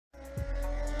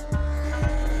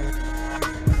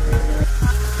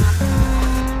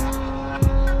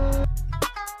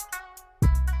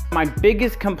my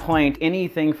biggest complaint,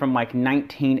 anything from like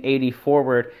 1980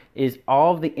 forward, is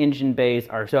all of the engine bays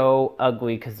are so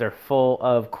ugly because they're full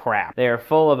of crap. They are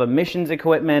full of emissions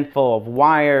equipment, full of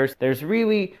wires. There's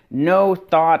really no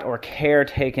thought or care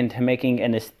taken to making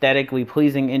an aesthetically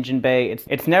pleasing engine bay.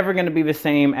 It's never going to be the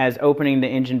same as opening the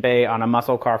engine bay on a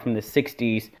muscle car from the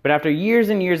 60s. But after years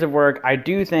and years of work, I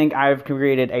do think I've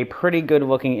created a pretty good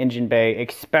looking engine bay,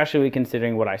 especially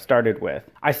considering what I started with.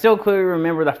 I still clearly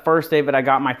remember the first day that I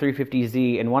got my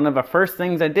 350Z, and one of the first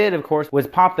things I did, of course, was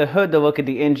pop the hood to look at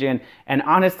the engine. And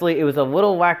honestly, it was a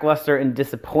little lackluster and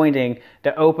disappointing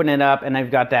to open it up, and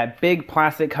I've got that big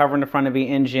plastic cover in the front of the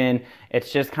engine.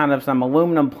 It's just kind of some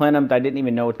aluminum plenum that I didn't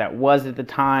even know what that was at the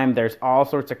time. There's all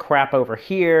sorts of crap over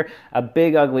here, a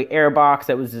big ugly air box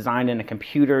that was designed in a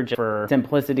computer just for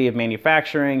simplicity of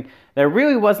manufacturing. There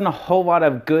really wasn't a whole lot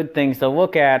of good things to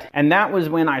look at, and that was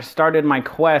when I started my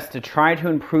quest to try to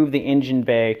improve the engine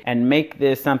bay and make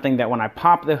this something that when I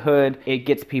pop the hood, it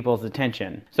gets people's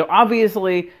attention. So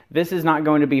obviously, this is not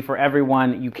going to be for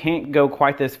everyone. You can't go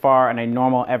quite this far in a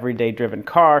normal everyday driven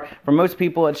car. For most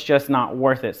people, it's just not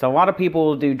worth it. So a lot of people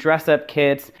will do dress up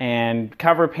kits and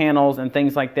cover panels and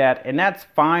things like that, and that's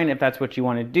fine if that's what you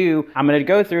want to do. I'm going to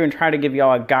go through and try to give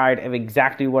y'all a guide of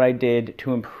exactly what I did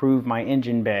to improve my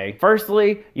engine bay.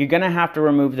 Firstly, you're going to have to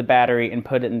remove the battery and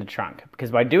put it in the trunk,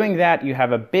 because by doing that, you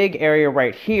have a big area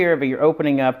right here that you're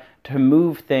opening up to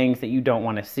move things that you don't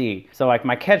want to see. So like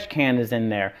my catch can is in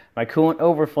there, my coolant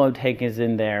overflow tank is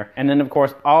in there, and then of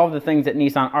course all of the things that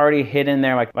Nissan already hid in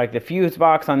there, like the fuse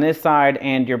box on this side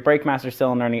and your brake master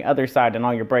cylinder on the other side and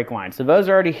all your brake lines. So those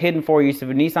are already hidden for you, so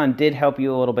Nissan did help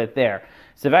you a little bit there.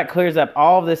 So that clears up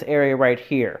all of this area right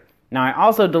here. Now I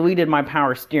also deleted my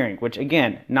power steering, which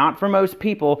again, not for most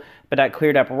people, but that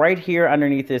cleared up right here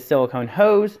underneath this silicone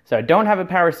hose. So I don't have a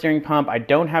power steering pump, I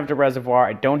don't have the reservoir,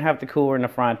 I don't have the cooler in the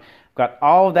front. I've got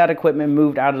all of that equipment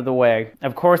moved out of the way.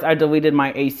 Of course, I deleted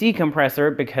my AC compressor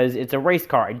because it's a race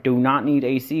car. I do not need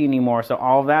AC anymore, so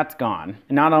all of that's gone.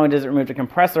 And not only does it remove the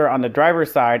compressor on the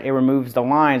driver's side, it removes the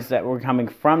lines that were coming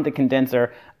from the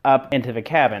condenser up into the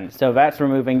cabin. So that's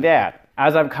removing that.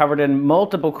 As I've covered in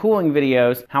multiple cooling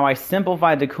videos, how I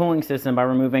simplified the cooling system by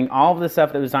removing all of the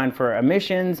stuff that was designed for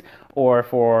emissions or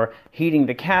for heating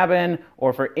the cabin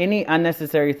or for any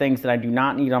unnecessary things that I do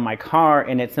not need on my car,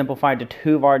 and it simplified to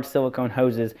 2 large silicone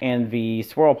hoses and the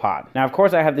swirl pod. Now of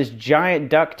course I have this giant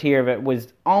duct here that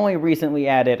was only recently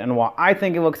added, and while I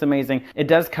think it looks amazing, it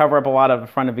does cover up a lot of the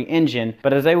front of the engine,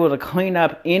 but I was able to clean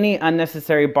up any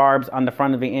unnecessary barbs on the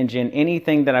front of the engine,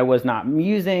 anything that I was not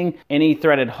using, any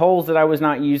threaded holes that I was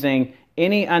not using,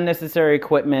 any unnecessary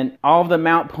equipment, all of the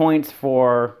mount points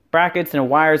for brackets and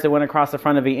wires that went across the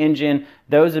front of the engine,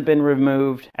 those have been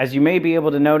removed. As you may be able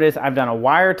to notice, I've done a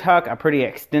wire tuck, a pretty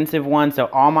extensive one, so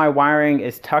all my wiring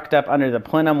is tucked up under the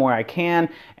plenum where I can,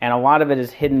 and a lot of it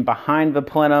is hidden behind the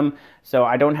plenum, so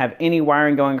I don't have any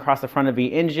wiring going across the front of the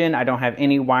engine. I don't have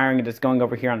any wiring that's going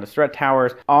over here on the strut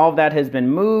towers. All of that has been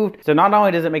moved, so not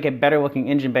only does it make a better looking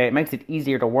engine bay, it makes it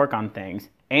easier to work on things.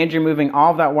 And you're moving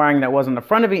all of that wiring that was on the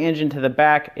front of the engine to the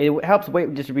back. It helps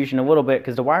weight distribution a little bit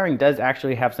because the wiring does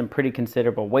actually have some pretty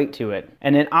considerable weight to it.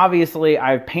 And then obviously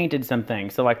I've painted some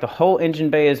things. So like the whole engine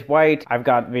bay is white. I've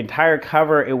got the entire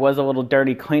cover. It was a little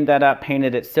dirty, cleaned that up,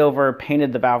 painted it silver,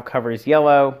 painted the valve covers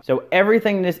yellow. So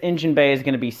everything in this engine bay is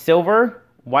going to be silver,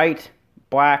 white,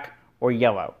 black, or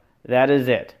yellow. That is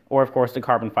it. Or of course the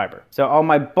carbon fiber. So all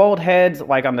my bolt heads,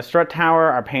 like on the strut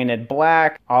tower, are painted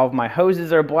black. All of my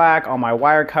hoses are black. All my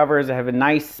wire covers have a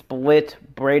nice split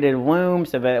braided loom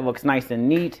so that it looks nice and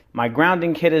neat. My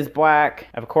grounding kit is black.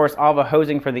 Of course, all the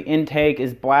hosing for the intake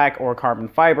is black or carbon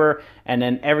fiber, and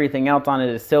then everything else on it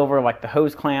is silver, like the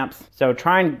hose clamps. So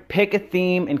try and pick a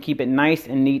theme and keep it nice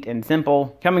and neat and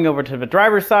simple. Coming over to the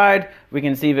driver's side, we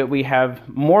can see that we have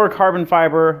more carbon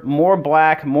fiber, more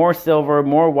black, more silver,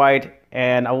 more white,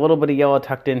 and a little bit of yellow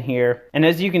tucked in here. And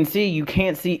as you can see, you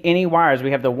can't see any wires.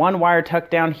 We have the one wire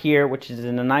tucked down here, which is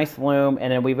in a nice loom,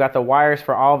 and then we've got the wires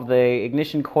for all of the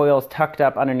ignition coils tucked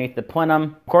up underneath the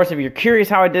plenum. Of course, if you're curious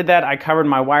how I did that, I covered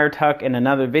my wire tuck in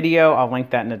another video. I'll link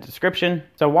that in the description.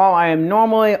 So while I am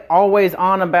normally always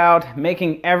on about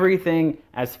making everything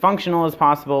as functional as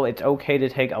possible, it's okay to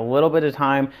take a little bit of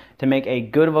time to make a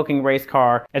good looking race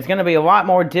car. It's going to be a lot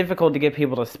more difficult to get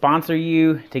people to sponsor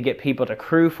you, to get people to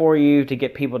crew for you, to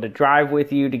get people to drive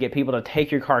with you, to get people to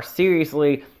take your car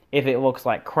seriously if it looks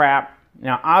like crap.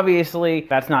 Now, obviously,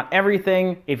 that's not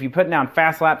everything. If you put down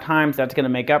fast lap times, that's gonna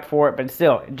make up for it, but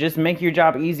still, just make your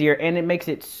job easier, and it makes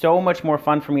it so much more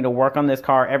fun for me to work on this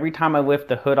car. Every time I lift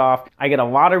the hood off, I get a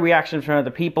lot of reactions from other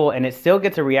people, and it still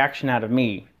gets a reaction out of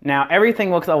me. Now,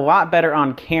 everything looks a lot better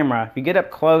on camera. If you get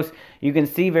up close, you can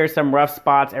see there's some rough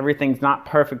spots. Everything's not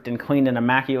perfect and clean and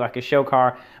immaculate like a show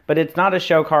car, but it's not a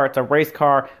show car, it's a race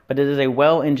car, but it is a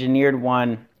well-engineered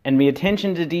one. And the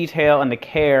attention to detail and the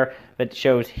care that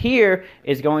shows here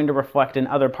is going to reflect in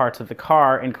other parts of the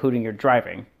car, including your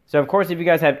driving. So of course, if you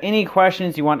guys have any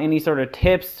questions, you want any sort of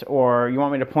tips, or you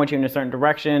want me to point you in a certain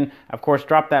direction, of course,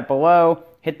 drop that below,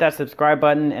 hit that subscribe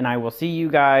button, and I will see you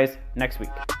guys next week.